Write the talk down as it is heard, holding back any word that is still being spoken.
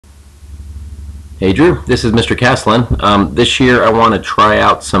Hey Drew, this is Mr. Caslin. This year I want to try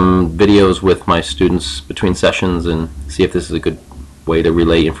out some videos with my students between sessions and see if this is a good way to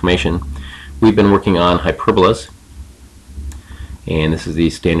relay information. We've been working on hyperbolas, and this is the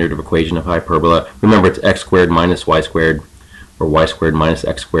standard equation of hyperbola. Remember, it's x squared minus y squared, or y squared minus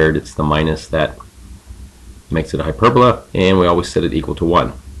x squared. It's the minus that makes it a hyperbola, and we always set it equal to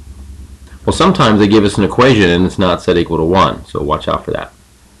 1. Well, sometimes they give us an equation and it's not set equal to 1, so watch out for that.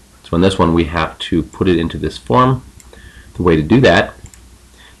 So in this one we have to put it into this form. The way to do that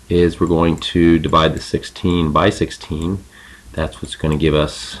is we're going to divide the 16 by 16. That's what's going to give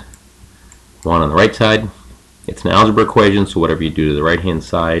us 1 on the right side. It's an algebra equation, so whatever you do to the right hand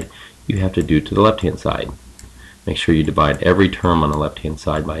side you have to do to the left hand side. Make sure you divide every term on the left hand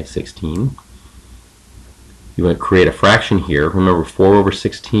side by 16. You want to create a fraction here. Remember, 4 over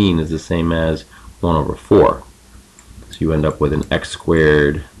 16 is the same as 1 over 4. So you end up with an x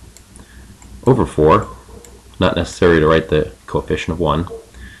squared over 4, not necessary to write the coefficient of 1,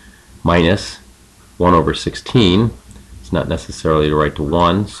 minus 1 over 16. It's not necessarily to write to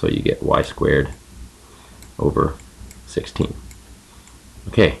 1, so you get y squared over 16.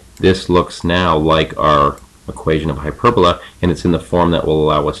 Okay, this looks now like our equation of hyperbola, and it's in the form that will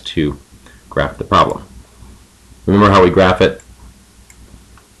allow us to graph the problem. Remember how we graph it?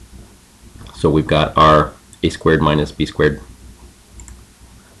 So we've got our a squared minus b squared.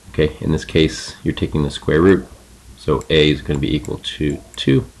 Okay, in this case you're taking the square root, so a is going to be equal to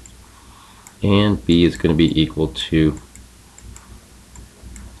 2 and b is going to be equal to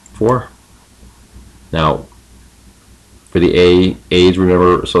 4. Now for the a's,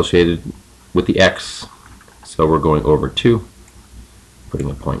 remember, associated with the x, so we're going over 2, putting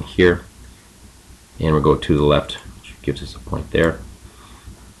a point here, and we'll go to the left, which gives us a point there.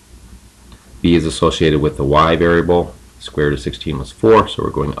 B is associated with the y variable. Square root of 16 was 4, so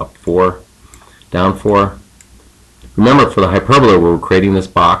we're going up 4, down 4. Remember, for the hyperbola, we're creating this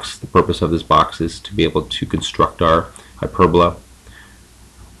box. The purpose of this box is to be able to construct our hyperbola.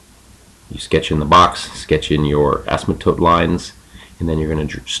 You sketch in the box, sketch in your asymptote lines, and then you're going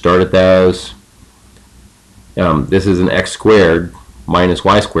to start at those. This is an x squared minus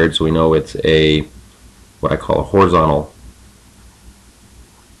y squared, so we know it's a what I call a horizontal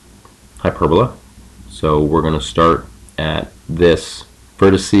hyperbola. So we're going to start at this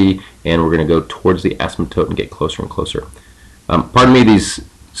vertice and we're going to go towards the asymptote and get closer and closer. Pardon me, these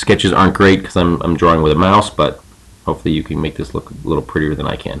sketches aren't great because I'm drawing with a mouse, but hopefully you can make this look a little prettier than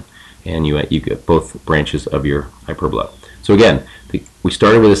I can, and you get both branches of your hyperbola. So again, we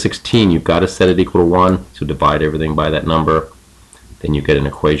started with a 16. You've got to set it equal to 1, so divide everything by that number. Then you get an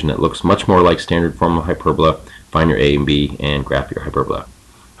equation that looks much more like standard form of hyperbola. Find your a and b and graph your hyperbola.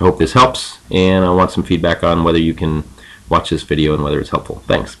 I hope this helps, and I want some feedback on whether you can watch this video and whether it's helpful.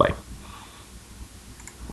 Thanks. Bye.